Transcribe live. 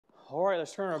All right,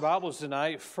 let's turn our Bibles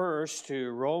tonight first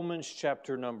to Romans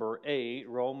chapter number 8.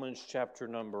 Romans chapter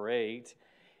number 8.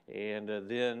 And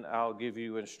then I'll give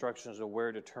you instructions of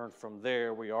where to turn from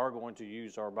there. We are going to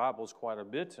use our Bibles quite a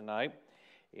bit tonight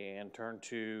and turn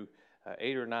to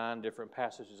 8 or 9 different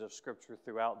passages of Scripture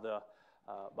throughout the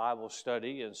Bible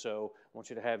study. And so I want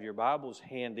you to have your Bibles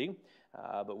handy.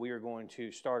 But we are going to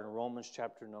start in Romans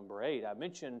chapter number 8. I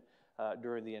mentioned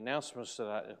during the announcements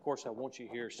that, of course, I want you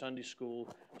here Sunday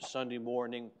school, Sunday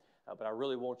morning, but I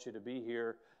really want you to be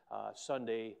here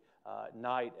Sunday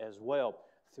night as well.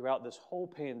 Throughout this whole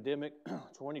pandemic,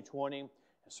 2020, and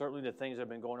certainly the things that have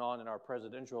been going on in our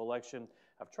presidential election,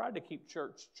 I've tried to keep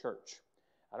church.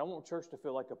 I don't want church to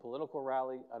feel like a political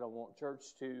rally. I don't want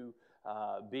church to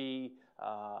be,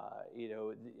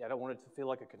 I don't want it to feel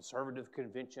like a conservative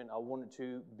convention. I want it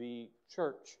to be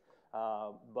church.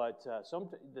 But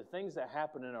the things that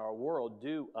happen in our world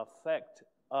do affect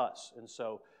us. And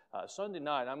so Sunday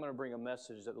night, I'm going to bring a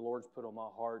message that the Lord's put on my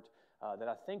heart that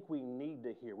I think we need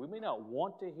to hear. We may not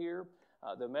want to hear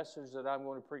the message that I'm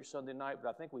going to preach Sunday night, but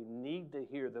I think we need to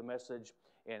hear the message.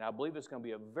 And I believe it's going to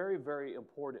be a very, very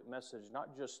important message,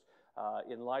 not just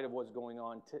in light of what's going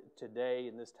on today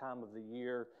in this time of the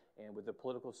year and with the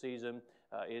political season.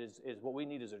 It is what we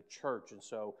need as a church. And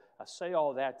so I say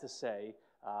all that to say,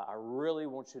 I really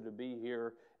want you to be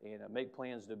here and make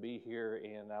plans to be here,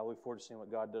 and I look forward to seeing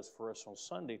what God does for us on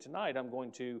Sunday. Tonight, I'm going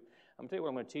to tell you what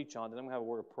I'm going to teach on, then I'm going to have a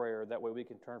word of prayer. That way we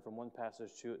can turn from one passage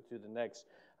to the next.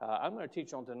 I'm going to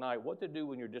teach on tonight what to do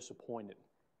when you're disappointed.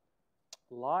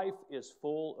 Life is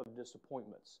full of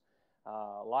disappointments.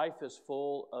 Life is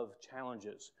full of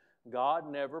challenges.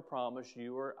 God never promised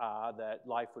you or I that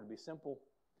life would be simple.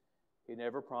 He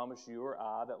never promised you or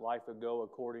I that life would go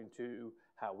according to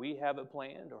how we have it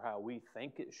planned or how we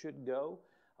think it should go.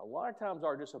 A lot of times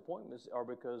our disappointments are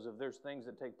because of there's things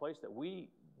that take place that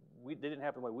they didn't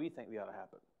happen the way we think they ought to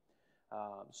happen.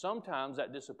 Sometimes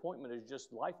that disappointment is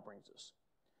just life brings us.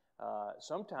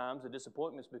 Sometimes the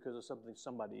disappointment is because of something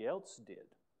somebody else did.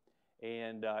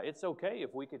 And it's okay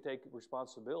if we can take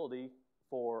responsibility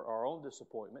for our own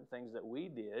disappointment, things that we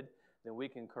did, then we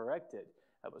can correct it.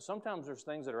 But sometimes there's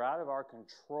things that are out of our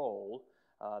control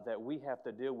that we have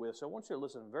to deal with. So I want you to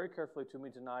listen very carefully to me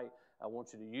tonight. I want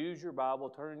you to use your Bible,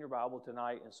 turn in your Bible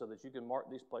tonight, and so that you can mark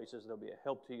these places. They'll be a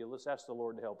help to you. Let's ask the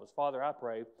Lord to help us. Father, I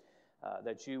pray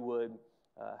that you would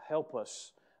help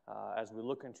us as we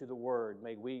look into the Word.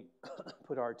 May we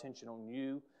put our attention on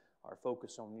you, our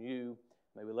focus on you.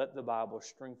 May we let the Bible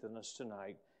strengthen us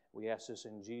tonight. We ask this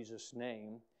in Jesus'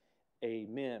 name.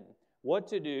 Amen. What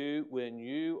to do when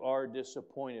you are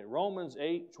disappointed. Romans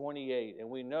 8:28, and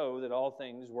we know that all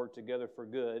things work together for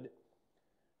good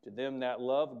to them that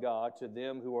love God, to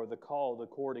them who are the called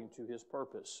according to His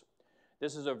purpose.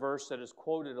 This is a verse that is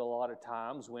quoted a lot of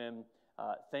times when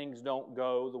things don't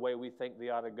go the way we think they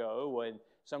ought to go, and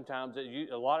sometimes,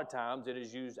 a lot of times, it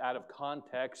is used out of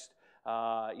context.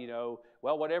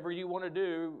 Well, whatever you want to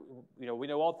do, we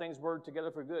know all things work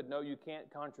together for good. No, you can't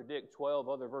contradict 12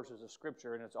 other verses of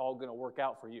Scripture, and it's all going to work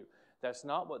out for you. That's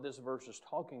not what this verse is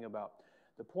talking about.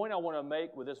 The point I want to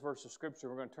make with this verse of Scripture,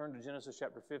 we're going to turn to Genesis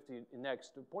chapter 50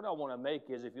 next. The point I want to make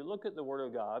is, if you look at the Word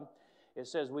of God, it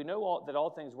says, we know that all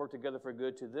things work together for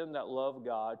good to them that love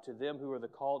God, to them who are the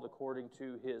called according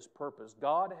to His purpose.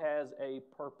 God has a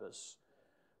purpose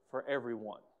for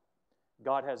everyone.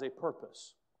 God has a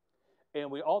purpose. And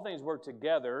all things work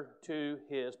together to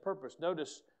His purpose.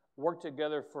 Notice, work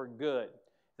together for good.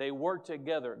 They work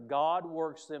together. God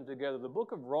works them together. The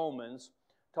book of Romans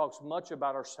talks much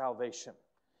about our salvation.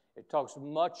 It talks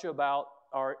much about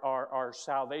our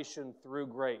salvation through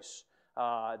grace.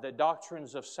 The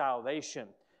doctrines of salvation,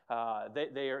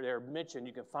 they're mentioned.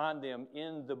 You can find them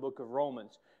in the book of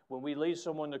Romans. When we lead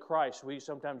someone to Christ, we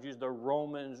sometimes use the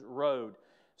Romans road.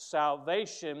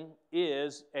 Salvation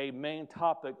is a main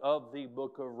topic of the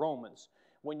book of Romans.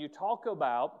 When you talk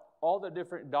about all the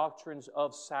different doctrines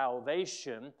of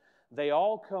salvation, they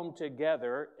all come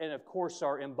together and, of course,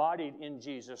 are embodied in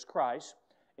Jesus Christ,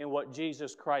 in what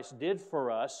Jesus Christ did for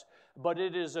us, but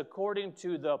it is according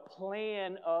to the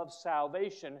plan of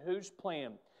salvation. Whose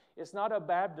plan? It's not a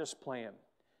Baptist plan.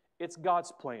 It's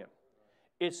God's plan.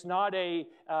 It's not a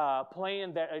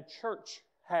plan that a church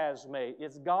has made.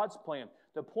 It's God's plan.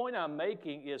 The point I'm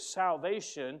making is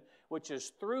salvation, which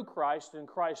is through Christ and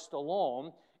Christ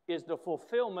alone, is the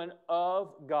fulfillment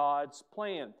of God's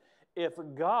plan. If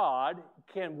God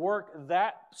can work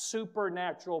that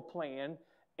supernatural plan,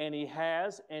 and He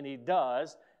has and He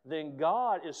does, then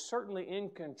God is certainly in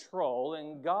control,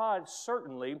 and God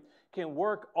certainly can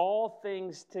work all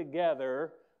things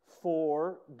together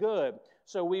for good.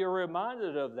 So we are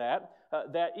reminded of that.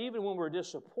 that even when we're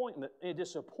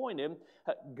disappointed,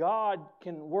 God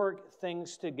can work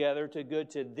things together to good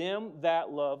to them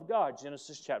that love God.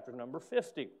 Genesis chapter number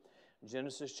 50.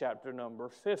 Genesis chapter number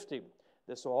 50.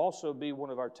 This will also be one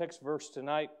of our text verse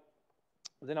tonight.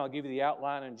 Then I'll give you the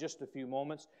outline in just a few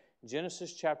moments.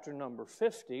 Genesis chapter number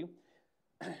 50.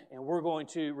 And we're going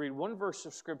to read one verse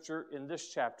of Scripture in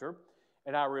this chapter.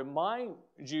 And I remind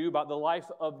you about the life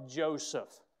of Joseph.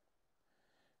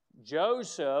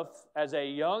 Joseph, as a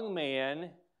young man,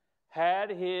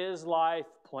 had his life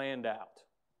planned out.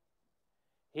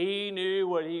 He knew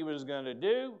what he was going to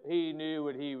do. He knew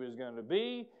what he was going to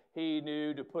be. He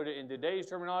knew, to put it in today's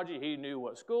terminology, he knew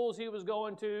what schools he was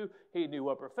going to. He knew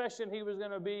what profession he was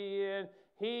going to be in.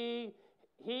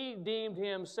 He deemed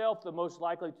himself the most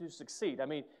likely to succeed. I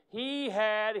mean, he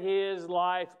had his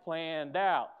life planned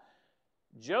out.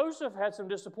 Joseph had some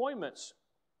disappointments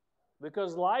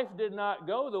because life did not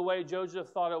go the way Joseph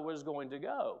thought it was going to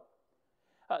go.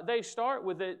 They start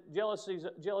with the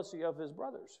jealousy of his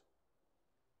brothers.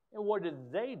 And what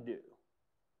did they do?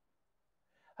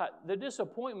 The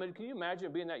disappointment, can you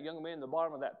imagine being that young man in the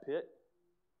bottom of that pit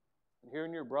and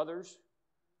hearing your brothers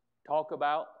talk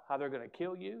about how they're going to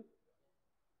kill you?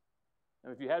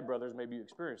 And if you had brothers, maybe you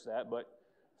experienced that, but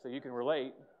so you can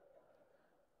relate.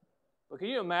 But can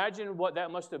you imagine what that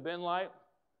must have been like?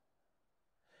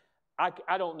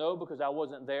 I don't know because I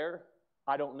wasn't there.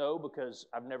 I don't know because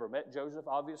I've never met Joseph,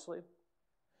 obviously.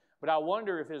 But I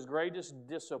wonder if his greatest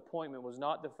disappointment was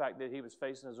not the fact that he was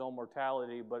facing his own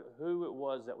mortality, but who it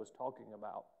was that was talking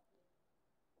about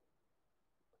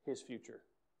his future,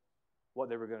 what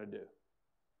they were going to do.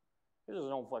 This is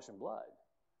his own flesh and blood.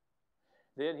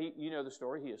 Then you know the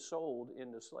story. He is sold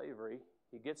into slavery.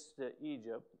 He gets to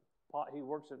Egypt.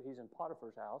 He's in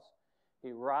Potiphar's house.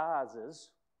 He rises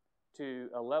to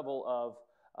a level of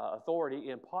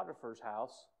authority in Potiphar's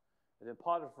house. And then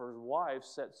Potiphar's wife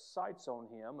sets sights on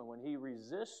him, and when he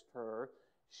resists her,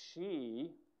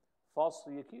 she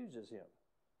falsely accuses him.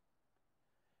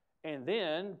 And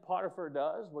then Potiphar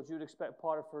does what you'd expect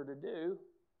Potiphar to do.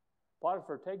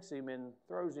 Potiphar takes him and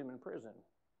throws him in prison.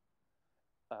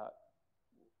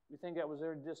 You think that was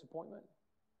their disappointment?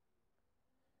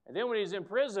 And then when he's in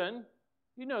prison,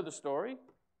 you know the story.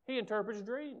 He interprets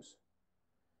dreams.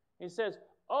 He says,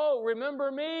 "Oh,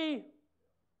 remember me?"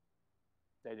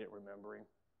 They didn't remember him.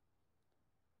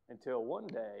 Until one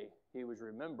day, he was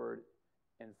remembered,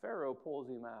 and Pharaoh pulls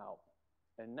him out.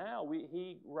 And now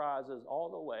he rises all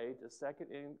the way to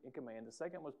second in command, the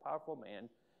second most powerful man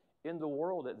in the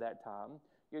world at that time.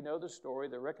 You know the story,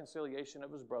 the reconciliation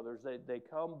of his brothers. They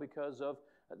come because of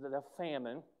the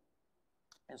famine.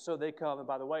 And so they come, and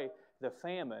by the way, the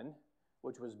famine,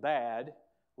 which was bad,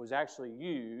 was actually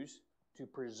used to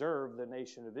preserve the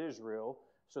nation of Israel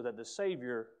so that the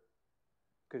Savior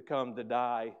could come to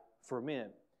die for men.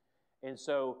 And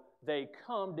so they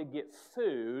come to get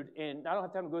food, and I don't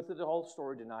have time to go through the whole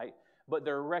story tonight, but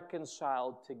they're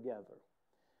reconciled together.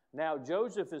 Now,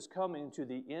 Joseph is coming to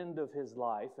the end of his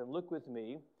life, and look with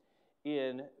me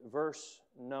in verse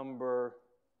number,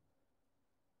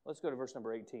 let's go to verse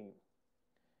number 18.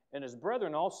 And his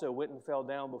brethren also went and fell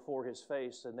down before his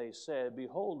face, and they said,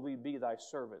 "Behold, we be thy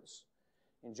servants."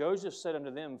 And Joseph said unto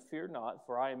them, "Fear not,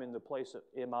 for am I in the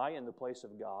place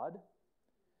of God?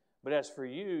 But as for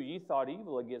you, ye thought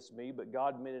evil against me, but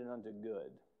God meant it unto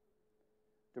good,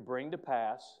 to bring to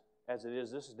pass, as it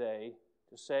is this day,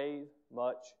 to save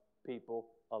much people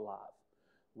alive."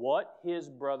 What his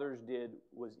brothers did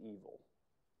was evil.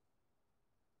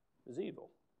 It was evil.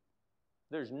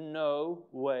 There's no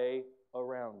way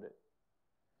around it.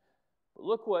 But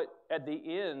look what, at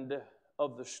the end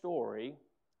of the story,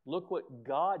 look what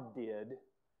God did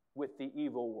with the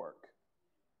evil work.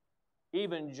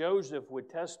 Even Joseph would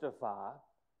testify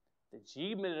that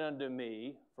ye meant it unto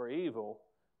me for evil,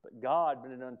 but God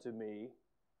meant it unto me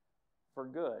for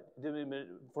good.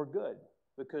 For good,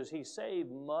 because he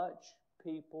saved much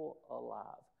people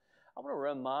alive. I want to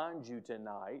remind you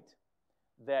tonight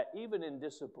that even in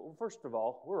disappointment, first of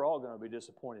all, we're all going to be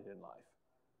disappointed in life.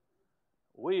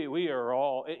 We are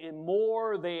all, in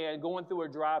more than going through a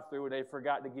drive-thru and they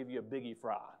forgot to give you a biggie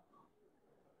fry.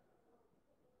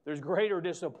 There's greater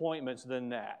disappointments than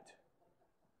that.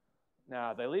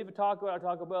 Now, if they leave a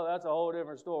Taco Bell, that's a whole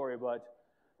different story, but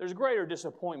there's greater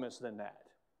disappointments than that.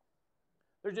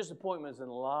 There's disappointments in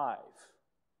life.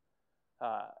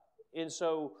 And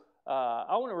so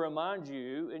I want to remind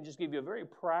you and just give you a very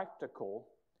practical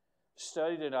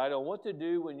study tonight on what to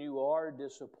do when you are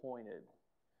disappointed.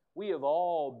 We have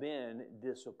all been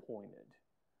disappointed.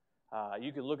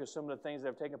 You can look at some of the things that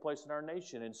have taken place in our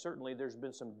nation, and certainly there's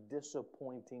been some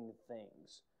disappointing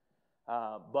things.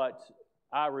 But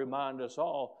I remind us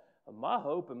all, my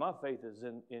hope and my faith is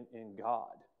in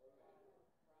God.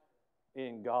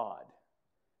 In God.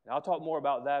 And I'll talk more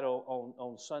about that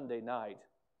on Sunday night.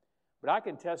 But I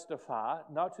can testify,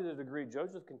 not to the degree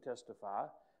Joseph can testify,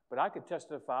 but I can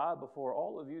testify before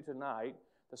all of you tonight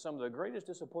that some of the greatest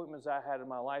disappointments I had in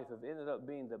my life have ended up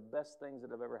being the best things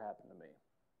that have ever happened to me.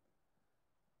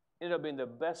 Ended up being the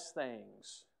best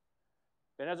things.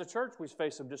 And as a church, we've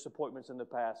faced some disappointments in the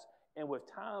past. And with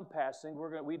time passing, we're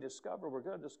going to discover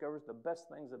it's the best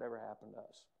things that ever happened to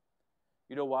us.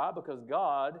 You know why? Because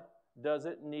God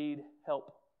doesn't need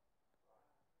help.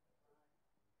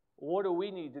 What do we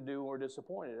need to do when we're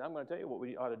disappointed? I'm going to tell you what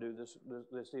we ought to do this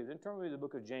evening. Turn with me to the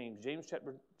book of James. James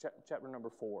chapter number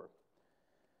 4.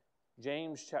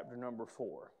 James chapter number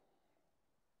 4.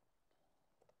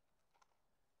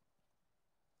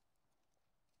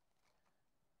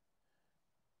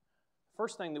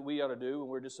 First thing that we ought to do when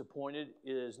we're disappointed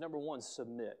is, number one,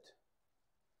 submit.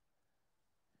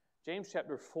 James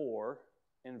chapter 4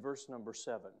 and verse number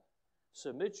 7.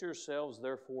 Submit yourselves,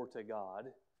 therefore, to God.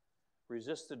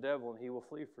 Resist the devil, and he will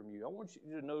flee from you. I want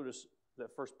you to notice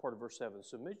that first part of verse 7.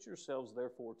 Submit yourselves,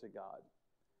 therefore, to God.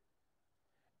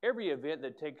 Every event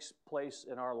that takes place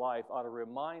in our life ought to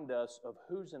remind us of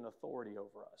who's in authority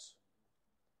over us.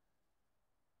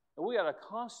 And we ought to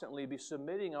constantly be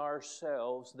submitting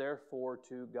ourselves, therefore,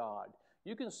 to God.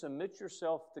 You can submit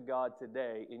yourself to God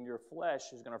today, and your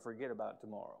flesh is going to forget about it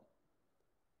tomorrow.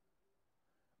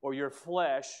 Or your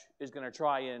flesh is going to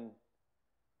try and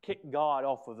kick God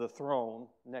off of the throne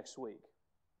next week.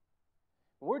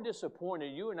 When we're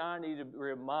disappointed, you and I need to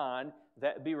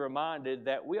be reminded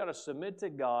that we ought to submit to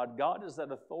God. God is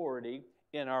that authority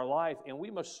in our life, and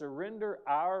we must surrender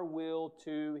our will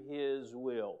to His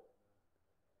will.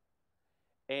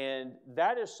 And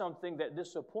that is something that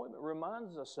disappointment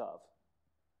reminds us of.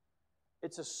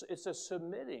 It's a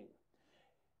submitting.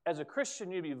 As a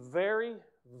Christian, you need to be very,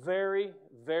 very,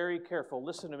 very careful.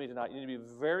 Listen to me tonight. You need to be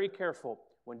very careful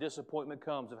when disappointment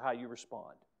comes of how you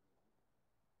respond.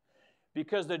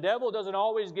 Because the devil doesn't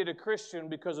always get a Christian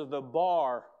because of the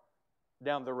bar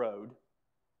down the road.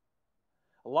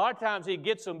 A lot of times he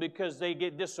gets them because they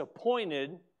get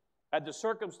disappointed at the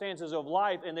circumstances of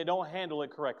life and they don't handle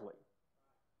it correctly.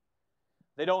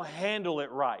 They don't handle it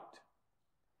right.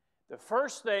 The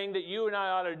first thing that you and I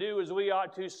ought to do is we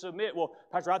ought to submit. Well,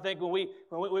 Pastor, I think when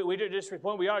we do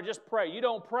disappointment, we ought to just pray. You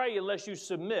don't pray unless you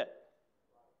submit.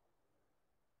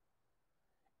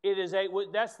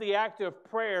 That's the act of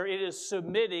prayer. It is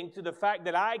submitting to the fact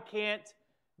that I can't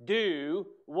do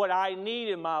what I need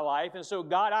in my life. And so,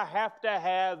 God, I have to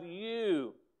have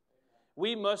you.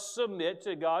 We must submit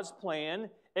to God's plan,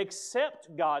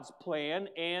 accept God's plan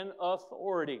and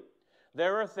authority.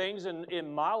 There are things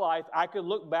in my life I could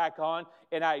look back on,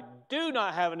 and I do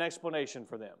not have an explanation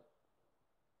for them.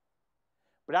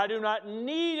 But I do not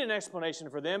need an explanation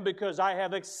for them because I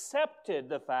have accepted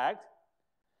the fact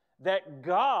that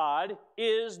God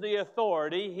is the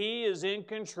authority, He is in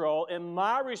control, and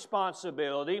my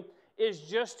responsibility is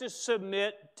just to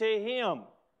submit to Him.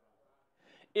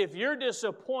 If you're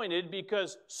disappointed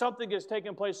because something has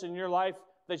taken place in your life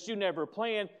that you never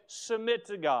planned, submit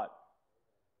to God.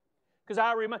 Because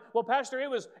I remember, well, Pastor, it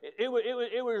was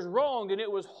wrong and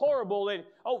it was horrible. And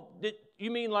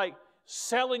you mean like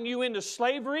selling you into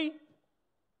slavery?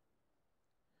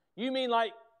 You mean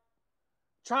like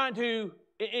trying to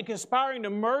and conspiring to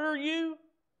murder you?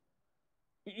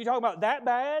 You talking about that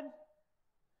bad?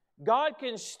 God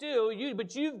can still use,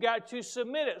 but you've got to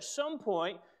submit. At some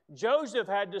point, Joseph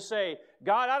had to say,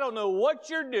 God, I don't know what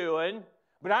you're doing,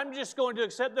 but I'm just going to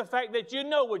accept the fact that you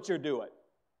know what you're doing.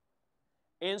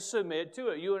 And submit to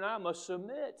it. You and I must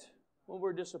submit when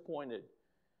we're disappointed.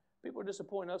 People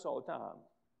disappoint us all the time.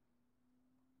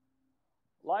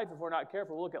 Life, if we're not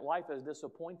careful, we look at life as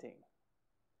disappointing.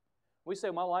 We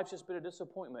say, my life's just been a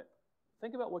disappointment.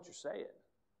 Think about what you're saying.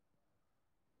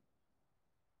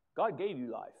 God gave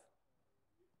you life.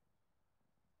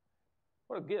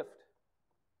 What a gift.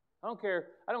 I don't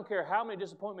care how many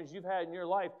disappointments you've had in your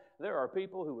life. There are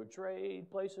people who would trade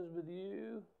places with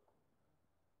you.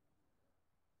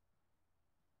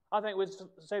 I think it's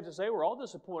safe to say we're all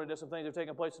disappointed at some things that have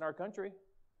taken place in our country.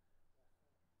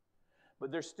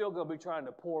 But they're still going to be trying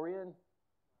to pour in.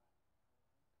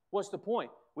 What's the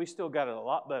point? We still got it a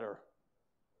lot better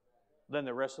than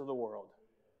the rest of the world.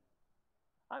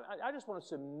 I just want to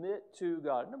submit to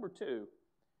God. Number 2,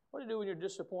 what do you do when you're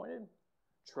disappointed?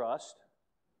 Trust.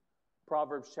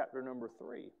 Proverbs chapter number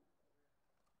 3.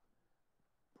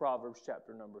 Proverbs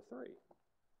chapter number 3.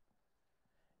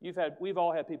 We've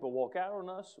all had people walk out on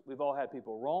us. We've all had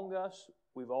people wrong us.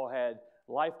 We've all had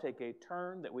life take a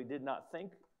turn that we did not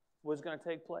think was going to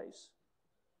take place.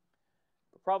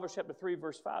 But Proverbs chapter 3,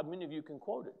 verse 5, many of you can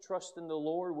quote it. Trust in the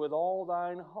Lord with all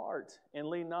thine heart, and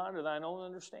lean not to thine own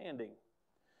understanding.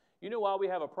 You know why we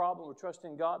have a problem with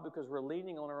trusting God? Because we're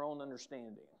leaning on our own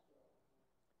understanding.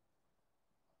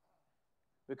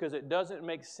 Because it doesn't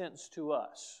make sense to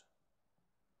us.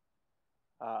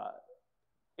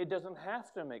 It doesn't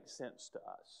have to make sense to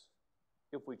us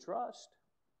if we trust.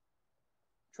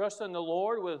 Trust in the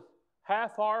Lord with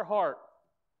half our heart.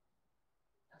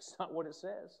 That's not what it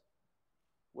says.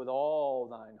 With all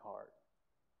thine heart.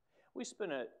 We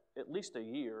spent at least a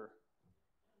year,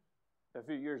 a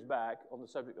few years back, on the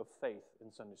subject of faith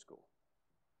in Sunday school.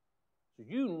 So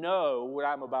you know what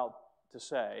I'm about to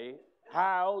say.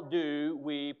 How do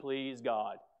we please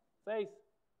God? Faith.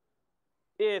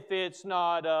 If it's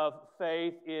not of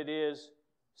faith, it is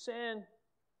sin.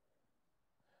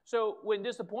 So when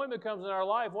disappointment comes in our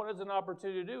life, what is an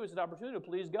opportunity to do? It's an opportunity to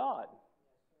please God.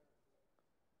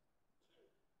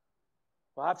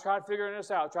 Well, I've tried figuring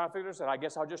this out. I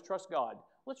guess I'll just trust God.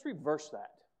 Let's reverse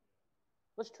that.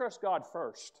 Let's trust God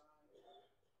first.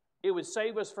 It would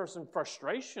save us from some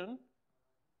frustration.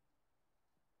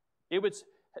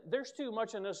 There's too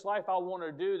much in this life I want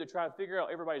to do to try to figure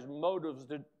out everybody's motives,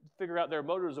 to figure out their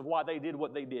motives of why they did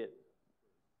what they did.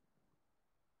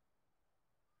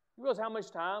 You realize how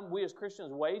much time we as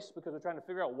Christians waste because we're trying to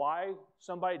figure out why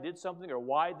somebody did something or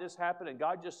why this happened, and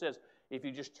God just says, if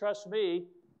you just trust me,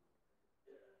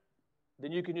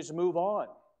 then you can just move on.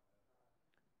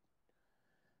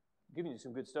 I'm giving you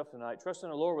some good stuff tonight. Trust in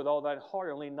the Lord with all thine heart,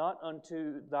 and lean not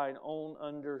unto thine own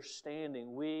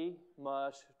understanding. We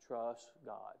must trust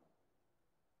God.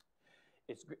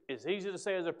 It's easy to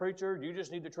say as a preacher, you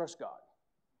just need to trust God.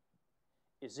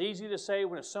 It's easy to say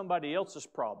when it's somebody else's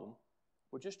problem,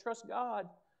 well, just trust God.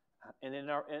 And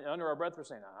under our breath we're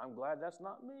saying, I'm glad that's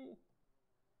not me.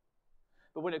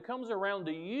 But when it comes around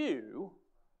to you,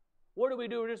 what do we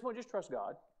do? Just trust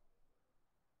God.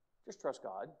 Just trust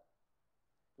God.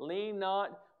 Lean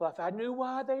not, well, if I knew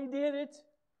why they did it,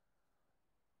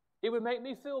 it would make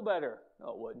me feel better.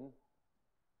 No, it wouldn't.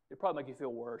 It'd probably make you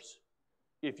feel worse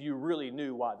if you really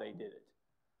knew why they did it.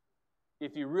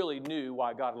 If you really knew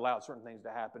why God allowed certain things to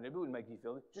happen, it would make you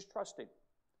feel, just trust Him.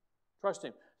 Trust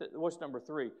Him. What's number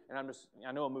 3? And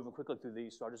I know I'm moving quickly through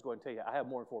these, so I'll just go ahead and tell you, I have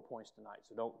more than 4 points tonight,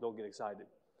 so don't get excited.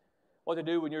 What to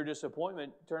do when you're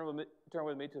disappointment, turn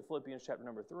with me to Philippians chapter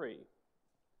number 3.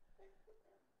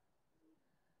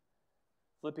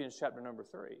 Philippians chapter number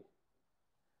 3.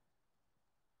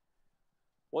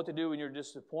 What to do when you're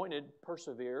disappointed,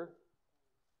 persevere.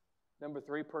 Number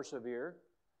 3, persevere.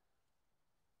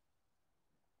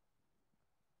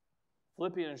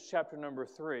 Philippians chapter number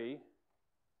 3.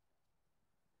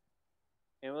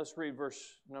 And let's read verse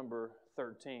number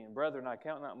 13. Brethren, I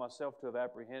count not myself to have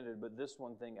apprehended, but this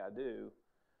one thing I do,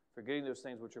 forgetting those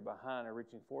things which are behind and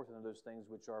reaching forth into those things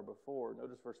which are before.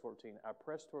 Notice verse 14. I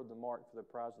press toward the mark for the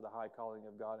prize of the high calling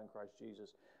of God in Christ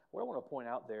Jesus. What I want to point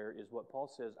out there is what Paul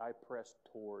says, I press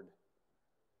toward.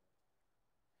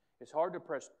 It's hard to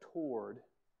press toward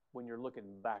when you're looking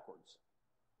backwards.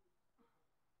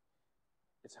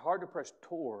 It's hard to press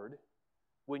toward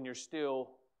when you're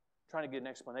still trying to get an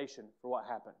explanation for what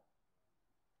happened.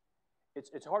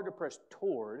 It's hard to press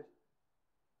toward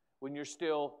when you're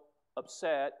still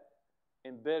upset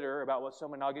and bitter about what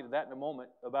someone, I'll get to that in a moment,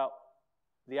 about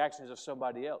the actions of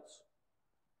somebody else.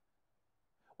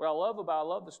 What I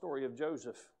love the story of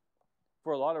Joseph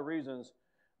for a lot of reasons,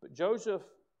 but Joseph,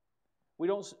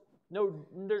 there's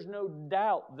no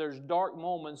doubt there's dark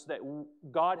moments that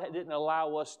God didn't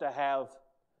allow us to have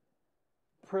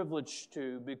privilege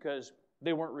to because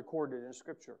they weren't recorded in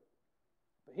Scripture.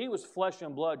 But he was flesh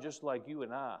and blood just like you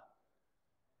and I.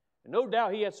 And no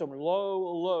doubt he had some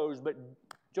lows, but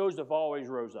Joseph always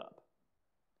rose up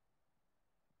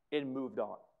and moved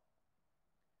on.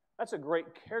 That's a great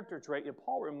character trait, and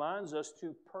Paul reminds us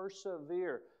to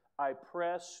persevere. I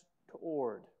press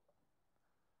toward.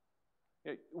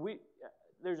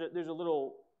 There's a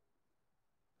little.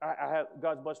 I have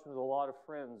God's blessed me with a lot of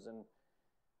friends, and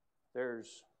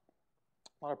there's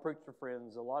a lot of preacher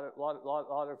friends, a lot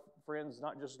of friends,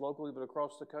 not just locally but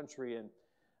across the country, and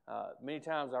many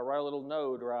times I write a little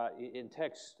note or in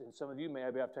text, and some of you may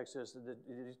have texted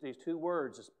this, these 2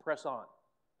 words is press on.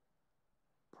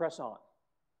 Press on.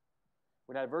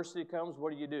 When adversity comes,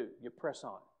 what do? You press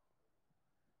on.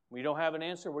 When you don't have an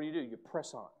answer, what do? You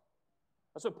press on.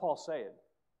 That's what Paul's saying.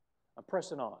 I'm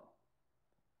pressing on.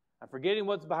 I'm forgetting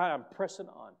what's behind. I'm pressing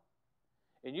on.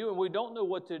 And when we don't know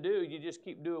what to do, you just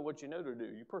keep doing what you know to do.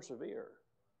 You persevere.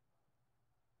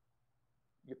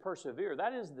 You persevere.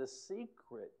 That is the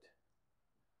secret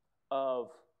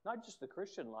of not just the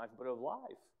Christian life, but of life.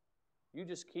 You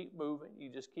just keep moving. You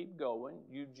just keep going.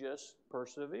 You just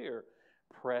persevere.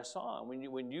 Press on.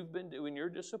 When you're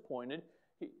disappointed,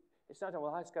 it's not that,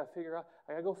 well, I just got to figure out,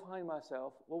 I got to go find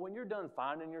myself. Well, when you're done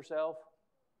finding yourself,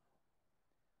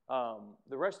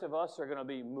 the rest of us are going to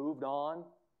be moved on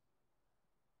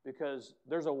because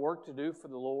there's a work to do for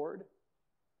the Lord.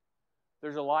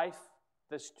 There's a life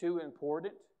that's too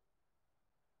important.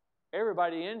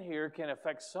 Everybody in here can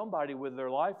affect somebody with their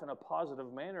life in a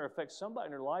positive manner, affect somebody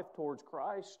in their life towards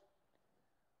Christ.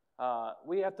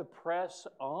 We have to press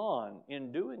on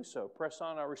in doing so. Press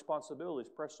on our responsibilities,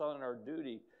 press on in our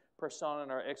duty, press on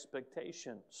in our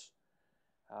expectations.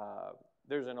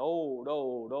 There's an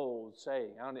old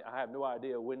saying. I have no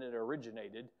idea when it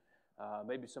originated.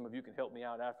 Maybe some of you can help me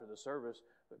out after the service.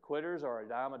 But quitters are a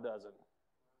dime a dozen.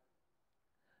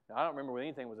 Now, I don't remember when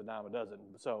anything was a dime a dozen.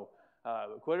 So,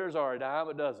 quitters are a dime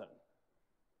a dozen.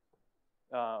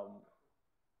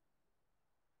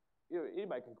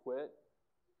 Anybody can quit.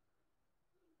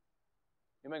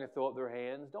 Anybody can throw up their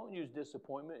hands. Don't use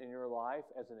disappointment in your life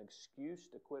as an excuse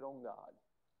to quit on God.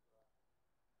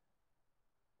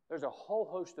 There's a whole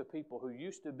host of people who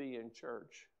used to be in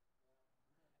church,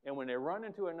 and when they run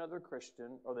into another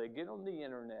Christian, or they get on the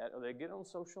internet, or they get on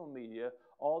social media,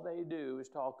 all they do is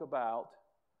talk about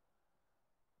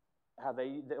how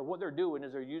what they're doing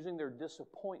is they're using their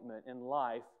disappointment in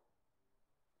life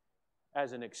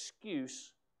as an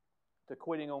excuse to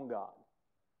quitting on God.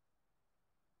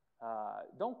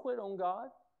 Don't quit on God.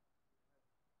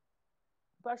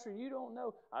 Pastor, you don't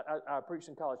know. I preached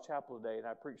in College Chapel today, and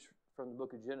I preached from the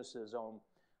book of Genesis on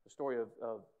the story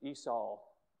of Esau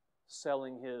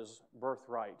selling his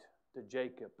birthright to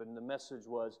Jacob. And the message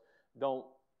was, don't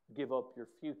give up your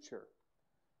future.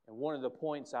 And one of the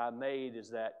points I made is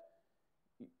that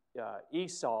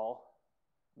Esau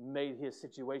made his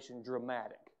situation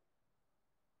dramatic.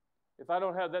 If I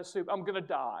don't have that soup, I'm going to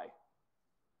die.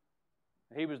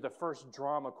 He was the first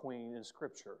drama queen in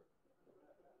Scripture.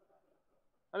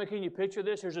 I mean, can you picture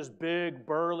this? Here's this big,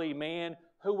 burly man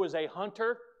who was a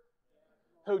hunter,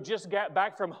 who just got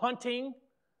back from hunting.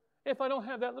 If I don't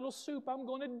have that little soup, I'm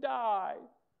going to die.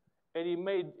 And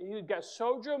he got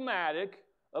so dramatic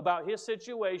about his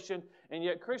situation, and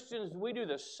yet Christians, we do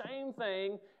the same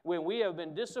thing when we have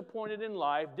been disappointed in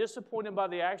life, disappointed by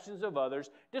the actions of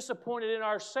others, disappointed in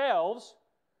ourselves.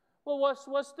 Well,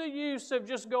 what's the use of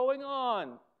just going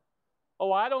on?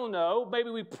 Oh, I don't know. Maybe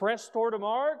we press toward a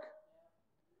mark.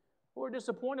 We're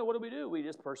disappointed. What do? We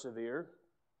just persevere.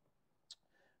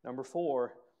 Number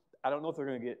 4, I don't know if they're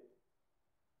going to get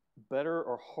better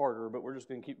or harder, but we're just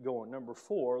going to keep going. Number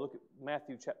 4, look at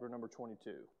Matthew chapter number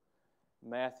 22.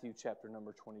 Matthew chapter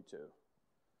number 22.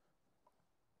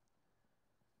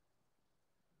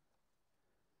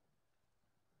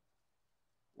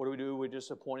 What do? We're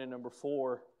disappointed. Number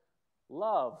 4,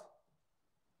 love.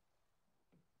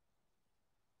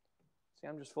 See,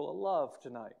 I'm just full of love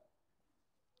tonight.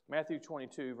 Matthew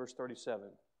 22, verse 37.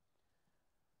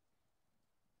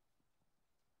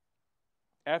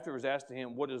 After it was asked to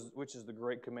him, which is the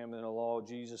great commandment in the law,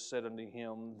 Jesus said unto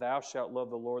him, Thou shalt love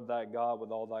the Lord thy God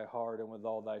with all thy heart and with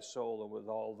all thy soul and with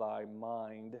all thy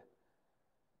mind.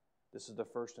 This is the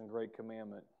first and great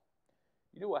commandment.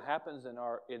 You know what happens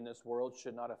in this world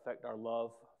should not affect our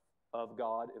love of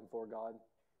God and for God?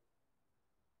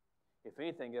 If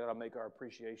anything, it ought to make our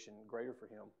appreciation greater for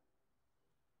Him.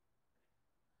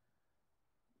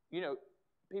 You know,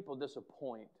 people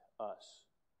disappoint us.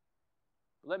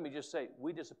 Let me just say,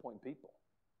 we disappoint people.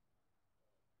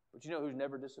 But you know who's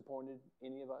never disappointed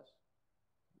any of us?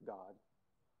 God.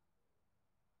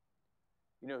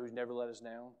 You know who's never let us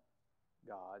down?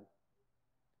 God.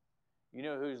 You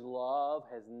know whose love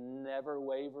has never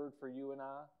wavered for you and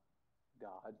I?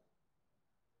 God.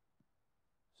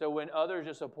 So when others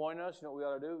disappoint us, you know what we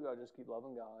ought to do? We ought to just keep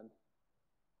loving God.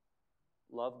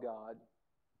 Love God.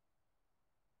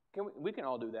 We can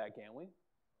all do that, can't we?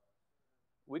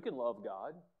 We can love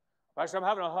God. Pastor, I'm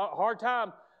having a hard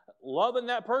time loving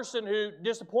that person who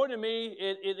disappointed me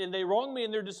and they wronged me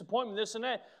in their disappointment, this and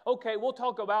that. Okay, we'll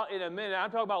talk about in a minute. I'm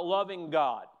talking about loving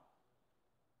God.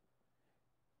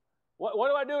 What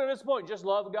do I do at this point? Just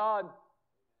love God.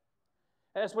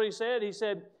 That's what he said. He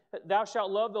said, Thou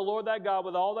shalt love the Lord thy God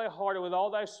with all thy heart and with all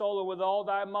thy soul and with all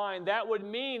thy mind. That would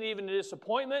mean even in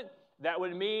disappointment. That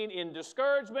would mean in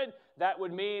discouragement. That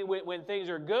would mean when things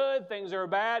are good, things are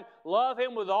bad. Love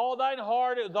Him with all thine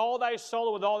heart, with all thy soul,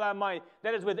 and with all thy mind.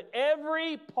 That is with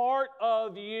every part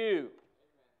of you.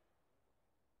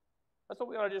 That's what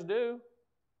we ought to just do.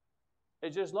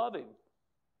 Is just love Him.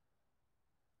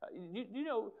 You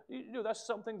know that's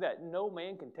something that no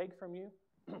man can take from you.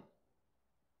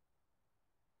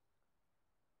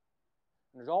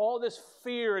 There's all this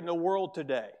fear in the world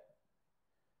today.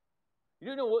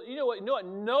 You know what?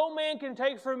 No man can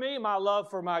take from me my love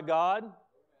for my God.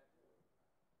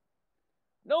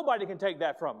 Nobody can take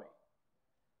that from me.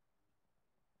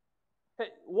 Hey,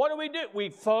 what do? We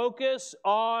focus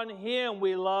on Him.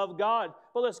 We love God.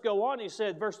 But let's go on. He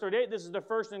said, verse 38, this is the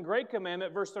first and great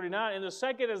commandment. Verse 39, and the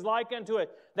second is like unto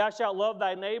it, thou shalt love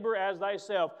thy neighbor as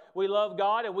thyself. We love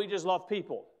God and we just love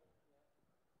people.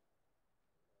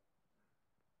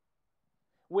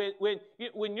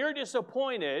 When you're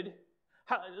disappointed,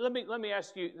 let me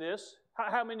ask you this: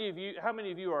 how many of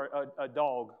you are a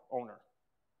dog owner?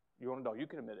 You own a dog? You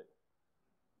can admit it.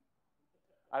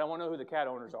 I don't want to know who the cat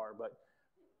owners are, but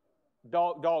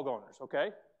dog owners, okay?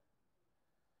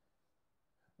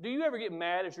 Do you ever get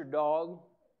mad at your dog?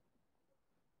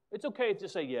 It's okay to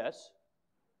say yes.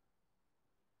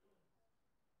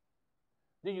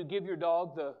 Do you give your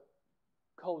dog the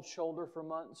cold shoulder for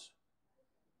months?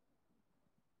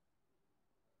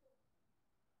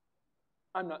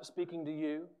 I'm not speaking to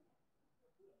you.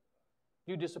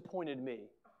 You disappointed me.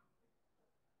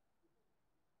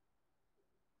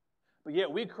 But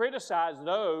yet we criticize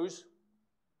those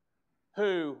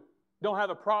who don't have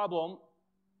a problem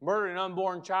murdering an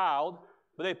unborn child,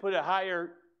 but they put a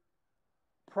higher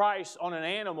price on an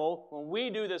animal when we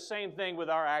do the same thing with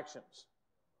our actions.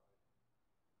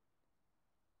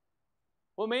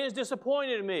 Well, man has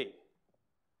disappointed me.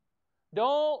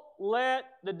 Don't let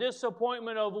the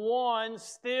disappointment of one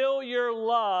steal your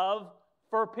love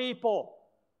for people.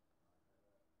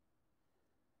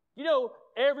 You know,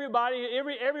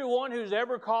 everyone who's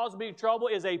ever caused me trouble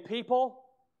is a people.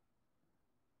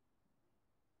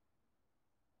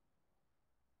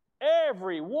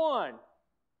 Everyone.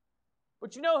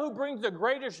 But you know who brings the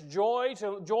greatest joys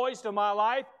to my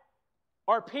life?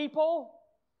 Are people.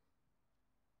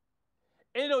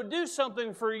 And it'll do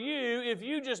something for you if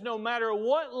you just, no matter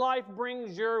what life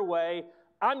brings your way,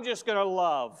 I'm just going to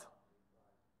love.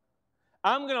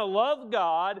 I'm going to love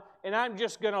God, and I'm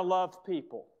just going to love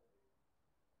people.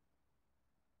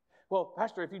 Well,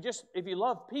 Pastor, if you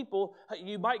love people,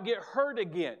 you might get hurt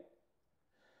again.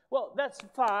 Well, that's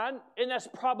fine, and that's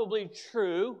probably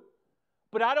true,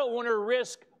 but I don't want to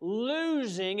risk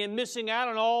losing and missing out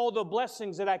on all the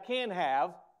blessings that I can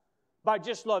have by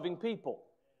just loving people.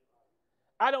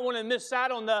 I don't want to miss out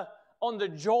on the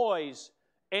joys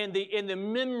and the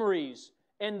memories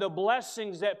and the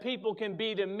blessings that people can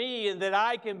be to me and that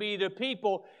I can be to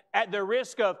people at the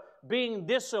risk of being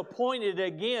disappointed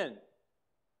again.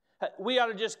 We ought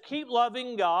to just keep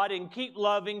loving God and keep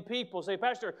loving people. Say,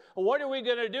 Pastor, what are we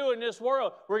going to do in this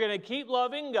world? We're going to keep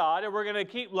loving God and we're going to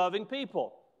keep loving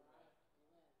people.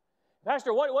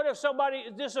 Pastor, what if somebody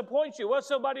disappoints you? What if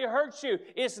somebody hurts you?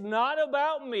 It's not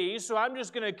about me, so I'm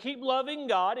just going to keep loving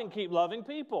God and keep loving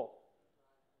people.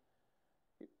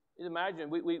 You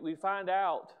imagine, we find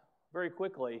out very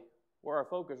quickly where our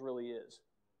focus really is.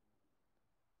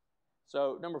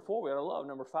 So, number 4, we ought to love.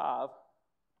 Number 5,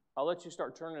 I'll let you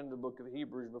start turning to the book of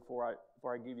Hebrews before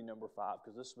I give you number 5,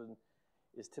 because this one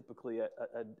is typically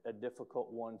a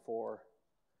difficult one for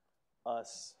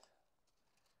us.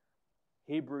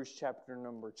 Hebrews chapter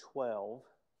number 12.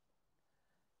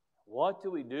 What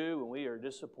do we do when we are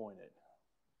disappointed?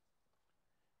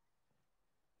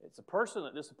 It's a person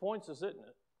that disappoints us,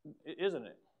 isn't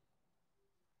it?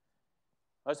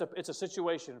 It's a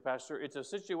situation, Pastor. It's a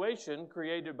situation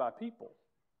created by people.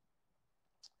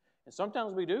 And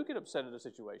sometimes we do get upset at a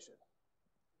situation.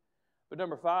 But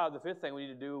number 5, the 5th thing we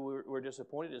need to do when we're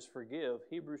disappointed is forgive.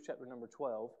 Hebrews chapter number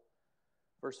 12.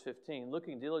 Verse 15,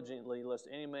 looking diligently, lest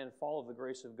any man fall of the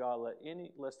grace of God,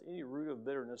 lest any root of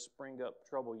bitterness spring up,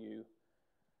 trouble you,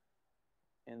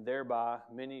 and thereby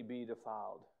many be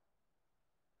defiled.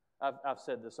 I've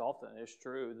said this often. It's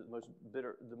true that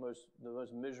the most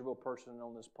miserable person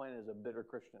on this planet is a bitter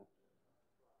Christian.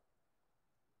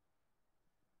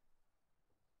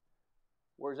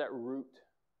 Where does that root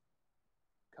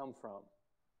come from?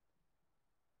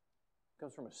 It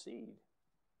comes from a seed.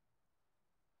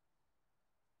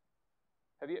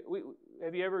 Have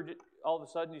you ever, all of a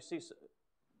sudden you see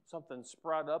something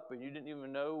sprout up and you didn't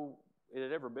even know it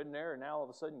had ever been there, and now all of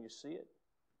a sudden you see it?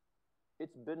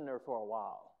 It's been there for a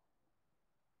while.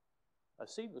 A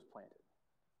seed was planted.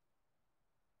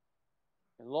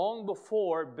 And long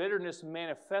before bitterness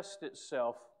manifests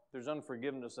itself, there's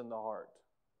unforgiveness in the heart.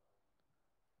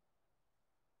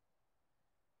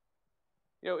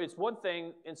 You know, it's one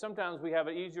thing, and sometimes we have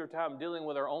an easier time dealing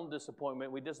with our own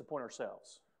disappointment. We disappoint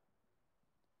ourselves.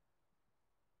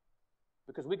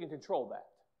 Because we can control that.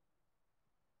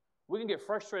 We can get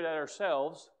frustrated at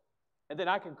ourselves, and then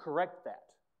I can correct that.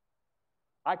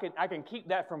 I can keep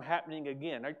that from happening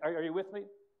again. Are you with me?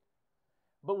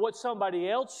 But what somebody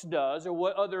else does or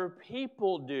what other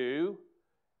people do,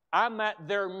 I'm at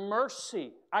their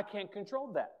mercy. I can't control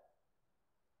that.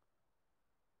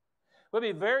 We'll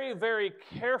be very, very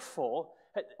careful.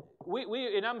 And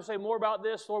I'm going to say more about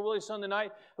this, Lord willing, Sunday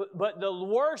night. But the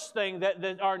worst thing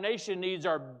that our nation needs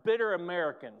are bitter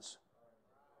Americans.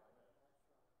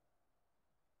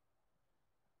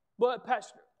 But,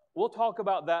 Pastor, we'll talk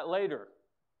about that later.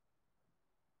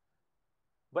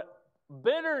 But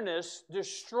bitterness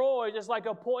destroys, just like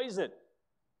a poison.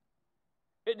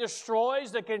 It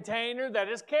destroys the container that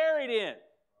it's carried in.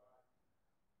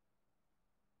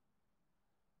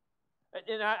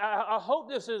 And I hope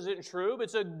this isn't true, but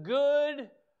it's a good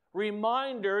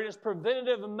reminder, and it's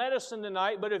preventative medicine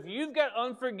tonight. But if you've got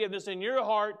unforgiveness in your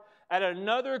heart at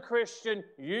another Christian,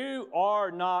 you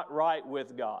are not right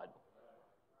with God.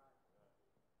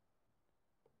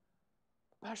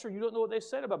 Pastor, you don't know what they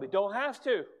said about me. Don't have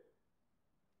to.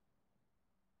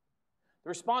 The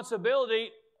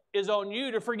responsibility is on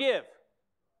you to forgive.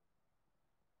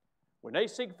 When they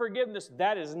seek forgiveness,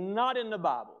 that is not in the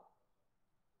Bible.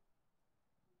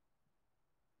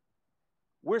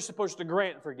 We're supposed to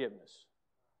grant forgiveness.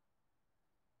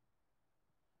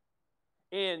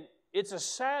 And it's a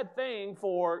sad thing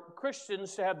for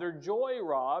Christians to have their joy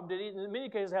robbed, and in many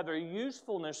cases have their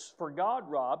usefulness for God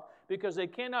robbed, because they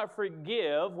cannot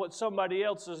forgive what somebody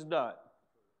else has done.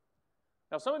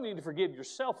 Now, some of you need to forgive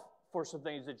yourself for some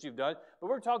things that you've done, but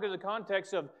we're talking in the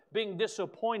context of being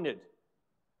disappointed.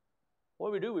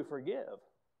 What do? We forgive.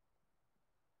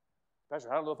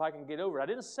 Pastor, I don't know if I can get over it. I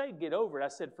didn't say get over it. I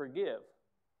said forgive.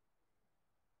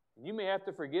 You may have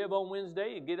to forgive on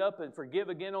Wednesday and get up and forgive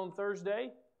again on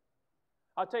Thursday.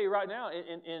 I'll tell you right now,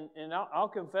 and I'll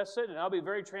confess it, and I'll be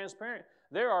very transparent.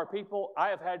 There are people I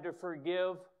have had to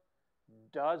forgive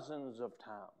dozens of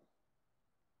times.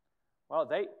 Well,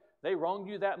 they wronged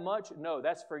you that much? No,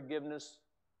 that's forgiveness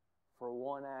for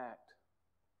one act.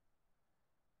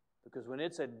 Because when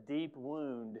it's a deep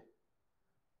wound,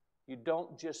 you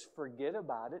don't just forget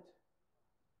about it.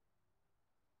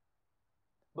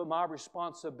 But my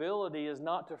responsibility is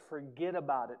not to forget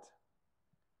about it.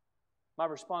 My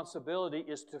responsibility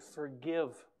is to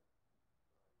forgive.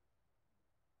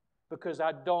 Because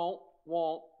I don't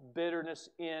want bitterness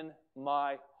in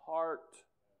my heart.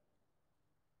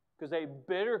 Because a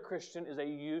bitter Christian is a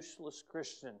useless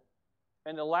Christian.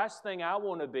 And the last thing I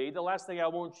want to be, the last thing I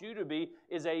want you to be,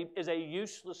 is a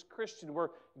useless Christian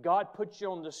where God puts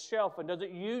you on the shelf and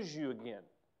doesn't use you again.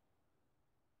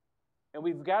 And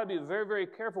we've got to be very, very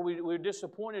careful. We're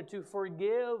disappointed to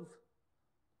forgive.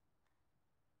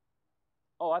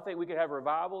 Oh, I think we could have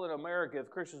revival in America if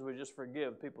Christians would just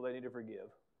forgive people they need to forgive.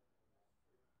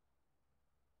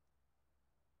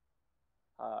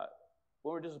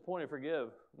 When we're disappointed,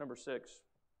 forgive. Number 6.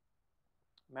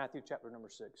 Matthew chapter number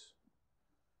 6.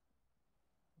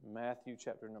 Matthew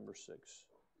chapter number 6.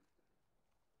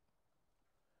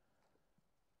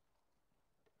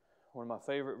 One of my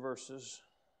favorite verses.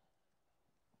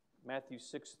 Matthew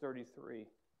 6:33.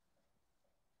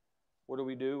 What do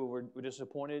we do when we're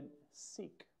disappointed?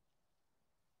 Seek.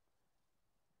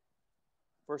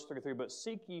 Verse 33, but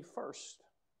seek ye first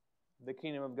the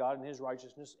kingdom of God and His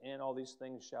righteousness, and all these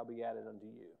things shall be added unto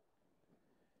you.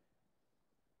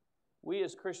 We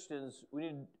as Christians,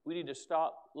 we need to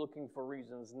stop looking for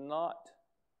reasons not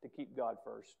to keep God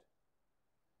first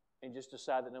and just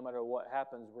decide that no matter what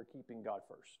happens, we're keeping God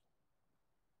first.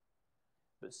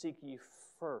 But seek ye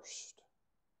first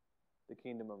the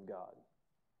kingdom of God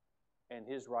and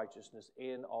His righteousness,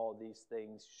 and all these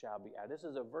things shall be added. This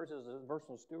is a verse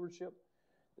on stewardship.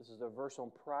 This is a verse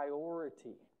on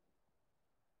priority.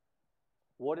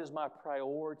 What is my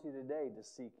priority today? To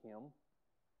seek Him.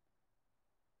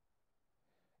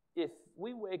 If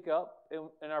we wake up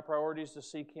and our priority is to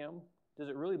seek Him, does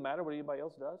it really matter what anybody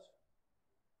else does?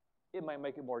 It might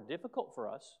make it more difficult for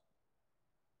us.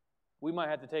 We might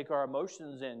have to take our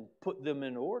emotions and put them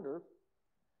in order.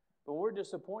 But when we're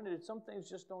disappointed, some things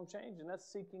just don't change, and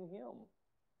that's seeking Him.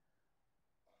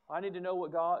 I need to know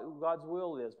what God's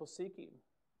will is. Well, seek Him.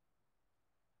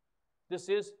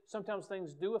 Sometimes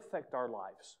things do affect our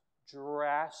lives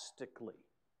drastically.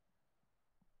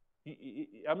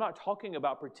 I'm not talking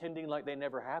about pretending like they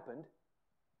never happened.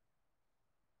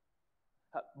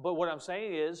 But what I'm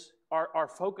saying is, our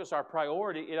focus, our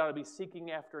priority, it ought to be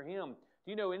seeking after Him.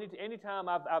 Do you know, anytime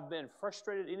I've been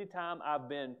frustrated, anytime I've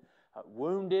been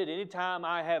wounded, anytime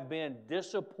I have been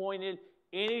disappointed,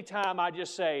 anytime I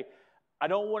just say, I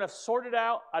don't want to sort it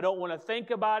out, I don't want to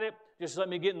think about it, just let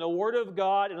me get in the Word of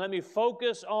God and let me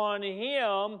focus on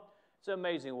Him, It's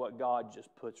amazing what God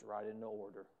just puts right into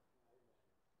order.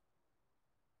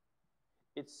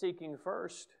 It's seeking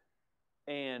first,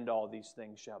 and all these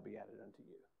things shall be added unto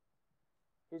you.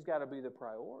 He's got to be the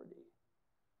priority.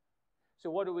 So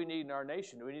what do we need in our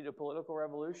nation? Do we need a political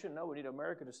revolution? No, we need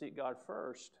America to seek God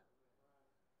first.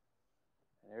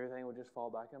 And everything will just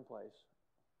fall back in place.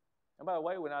 And by the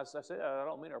way, when I say that, I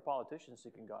don't mean our politicians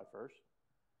seeking God first.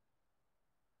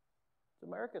 It's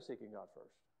America seeking God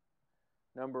first.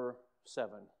 Number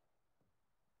 7.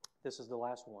 This is the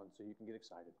last one, so you can get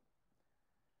excited.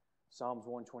 Psalms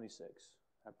 126.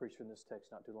 I preached from this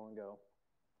text not too long ago.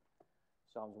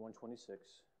 Psalms 126.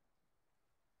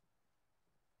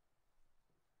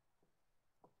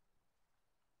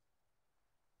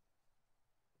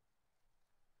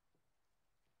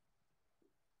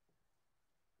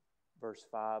 Verse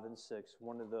 5 and 6.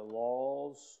 One of the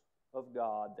laws of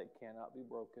God that cannot be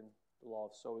broken, the law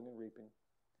of sowing and reaping.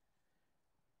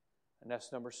 And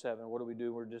that's number 7. What do we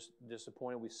do? We're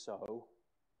disappointed. We sow.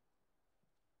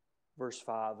 Verse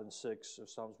 5 and 6 of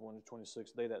Psalms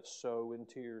 126. They that sow in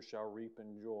tears shall reap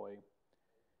in joy.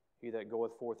 He that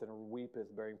goeth forth and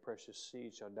weepeth, bearing precious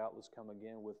seed, shall doubtless come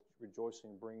again with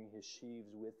rejoicing, bringing his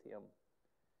sheaves with him.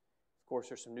 Of course,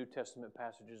 there's some New Testament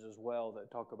passages as well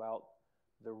that talk about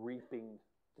the reaping,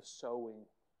 the sowing.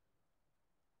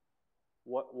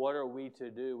 What are we to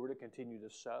do? We're to continue to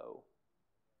sow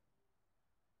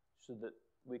so that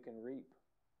we can reap.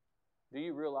 Do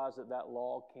you realize that that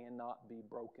law cannot be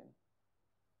broken?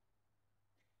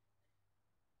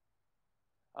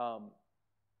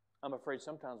 I'm afraid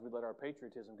sometimes we let our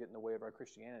patriotism get in the way of our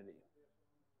Christianity.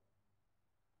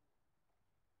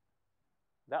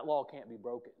 That law can't be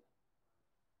broken.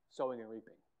 Sowing and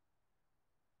reaping.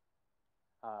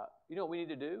 You know what we need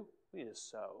to do? We need to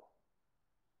sow.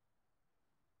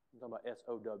 I'm talking about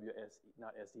S-O-W-S-E,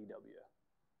 not S-E-W.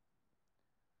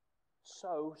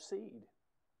 Sow seed.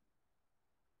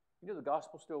 You know the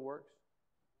gospel still works?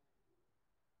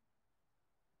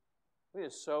 We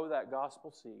need to sow that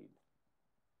gospel seed.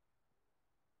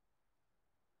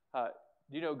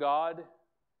 Do you know God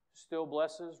still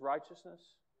blesses righteousness?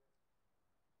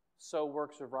 Sow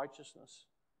works of righteousness.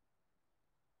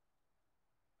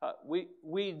 We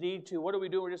need to, what do we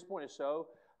do? We're disappointed. So,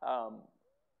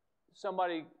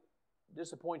 somebody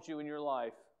disappoints you in your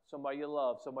life, somebody you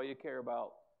love, somebody you care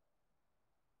about,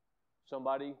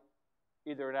 somebody,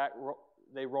 either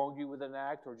they wronged you with an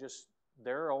act or just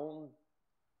their own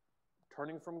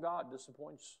turning from God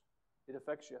disappoints. It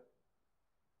affects you.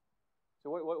 So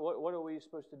what are we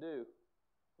supposed to do?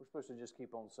 We're supposed to just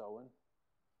keep on sowing.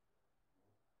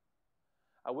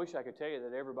 I wish I could tell you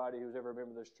that everybody who's ever been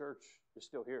to this church is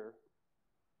still here.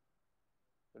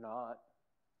 They're not.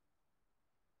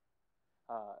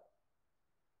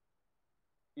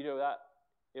 You know, that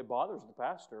it bothers the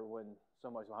pastor when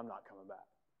somebody says, I'm not coming back.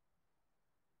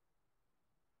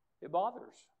 It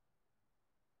bothers.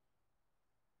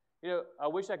 You know, I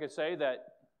wish I could say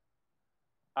that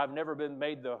I've never been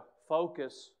made the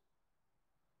focus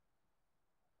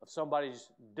of somebody's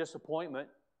disappointment.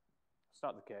 It's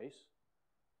not the case.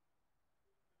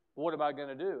 What am I going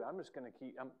to do? I'm just going to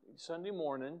keep, Sunday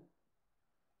morning,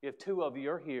 if 2 of you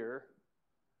are here,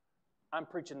 I'm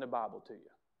preaching the Bible to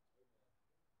you.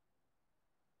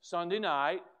 Sunday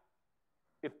night,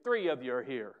 if 3 of you are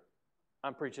here,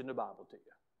 I'm preaching the Bible to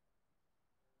you.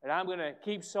 And I'm going to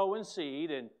keep sowing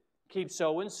seed and keep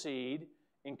sowing seed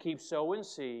and keep sowing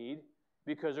seed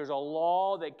because there's a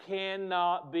law that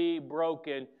cannot be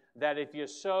broken, that if you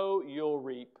sow, you'll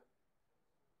reap.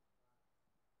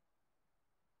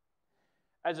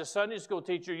 As a Sunday school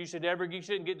teacher, you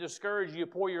shouldn't get discouraged. You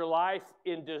pour your life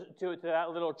into that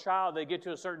little child. They get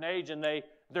to a certain age and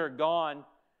they're gone.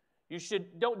 You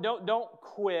should don't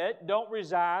quit. Don't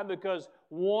resign because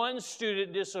one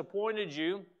student disappointed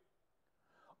you.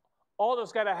 All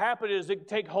that's got to happen is it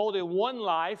take hold in one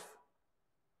life,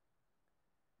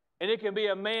 and it can be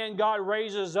a man God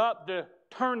raises up to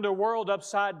turn the world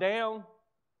upside down.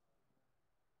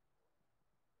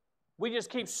 We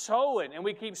just keep sowing, and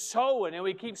we keep sowing, and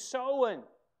we keep sowing.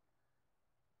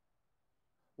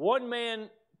 One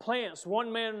man plants,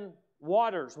 one man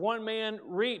waters, one man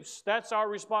reaps. That's our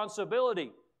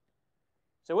responsibility.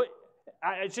 So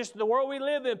it's just the world we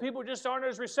live in. People just aren't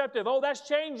as receptive. Oh, that's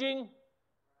changing.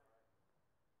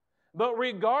 But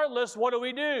regardless, what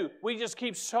do? We just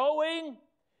keep sowing.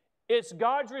 It's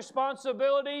God's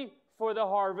responsibility for the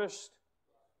harvest.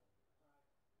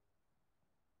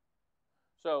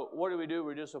 So what do?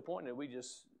 We're disappointed. We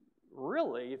just,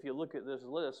 really, if you look at this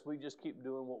list, we just keep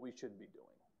doing what we should be doing.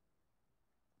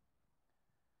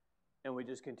 And we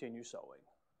just continue sowing.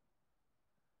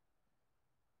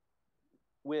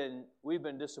 when we've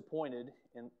been disappointed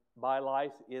by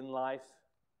life, in life,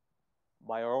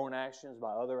 by our own actions,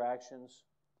 by other actions,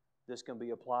 this can be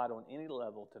applied on any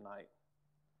level tonight.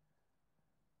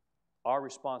 Our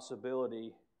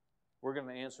responsibility, we're going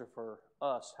to answer for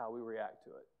us how we react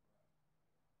to it.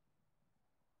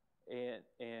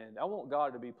 And I want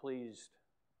God to be pleased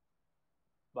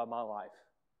by my life.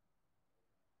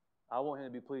 I want Him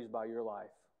to be pleased by your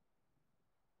life.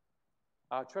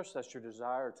 I trust that's your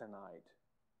desire tonight.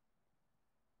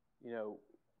 You know,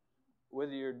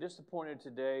 whether you're disappointed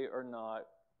today or not,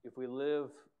 if we live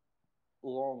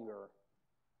longer,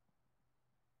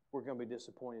 we're going to be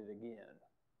disappointed again.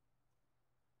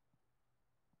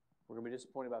 We're going to be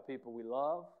disappointed by people we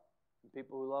love and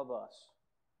people who love us.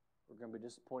 We're going to be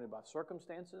disappointed by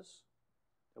circumstances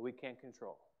that we can't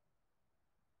control.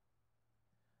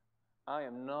 I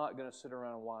am not going to sit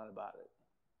around and whine about it.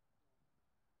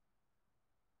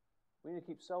 We need to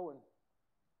keep sowing.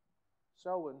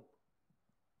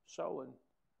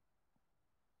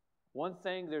 One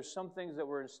thing, there's some things that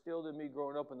were instilled in me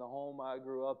growing up in the home I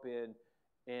grew up in,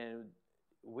 and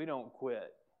we don't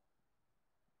quit.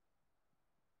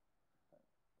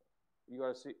 You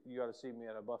got to see me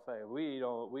at a buffet. We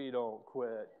don't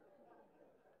quit.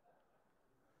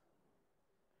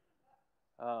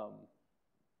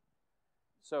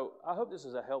 So I hope this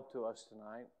is a help to us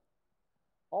tonight.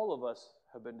 All of us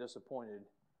have been disappointed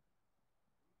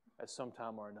at some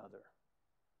time or another.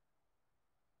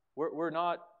 We're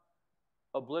not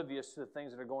oblivious to the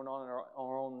things that are going on in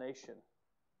our own nation.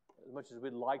 As much as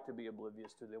we'd like to be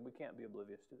oblivious to them, we can't be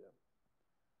oblivious to them.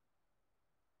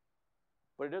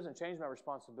 But it doesn't change my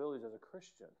responsibilities as a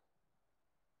Christian.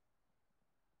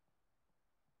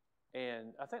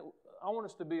 And I want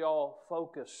us to be all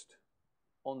focused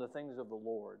on the things of the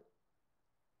Lord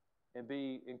and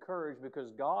be encouraged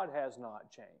because God has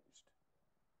not changed.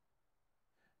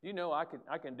 You know,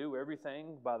 I can do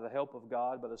everything by the help of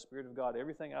God, by the Spirit of God.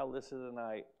 Everything I listed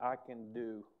tonight, I can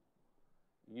do.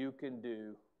 You can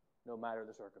do, no matter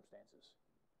the circumstances.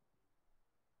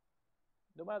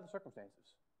 No matter the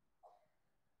circumstances.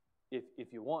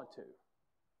 If you want to.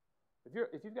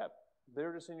 If you've got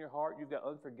bitterness in your heart, you've got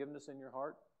unforgiveness in your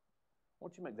heart, why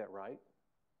don't you make that right?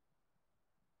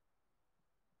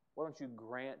 Why don't you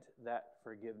grant that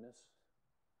forgiveness?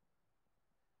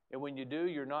 And when you do,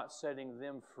 you're not setting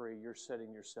them free, you're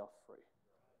setting yourself free.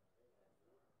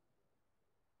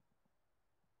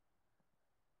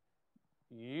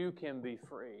 You can be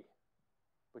free,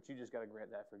 but you just got to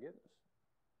grant that forgiveness.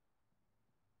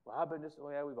 Well, I've been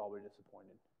disappointed. Yeah, we've all been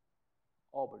disappointed.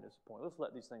 All been disappointed. Let's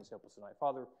let these things help us tonight.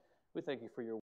 Father, we thank you for your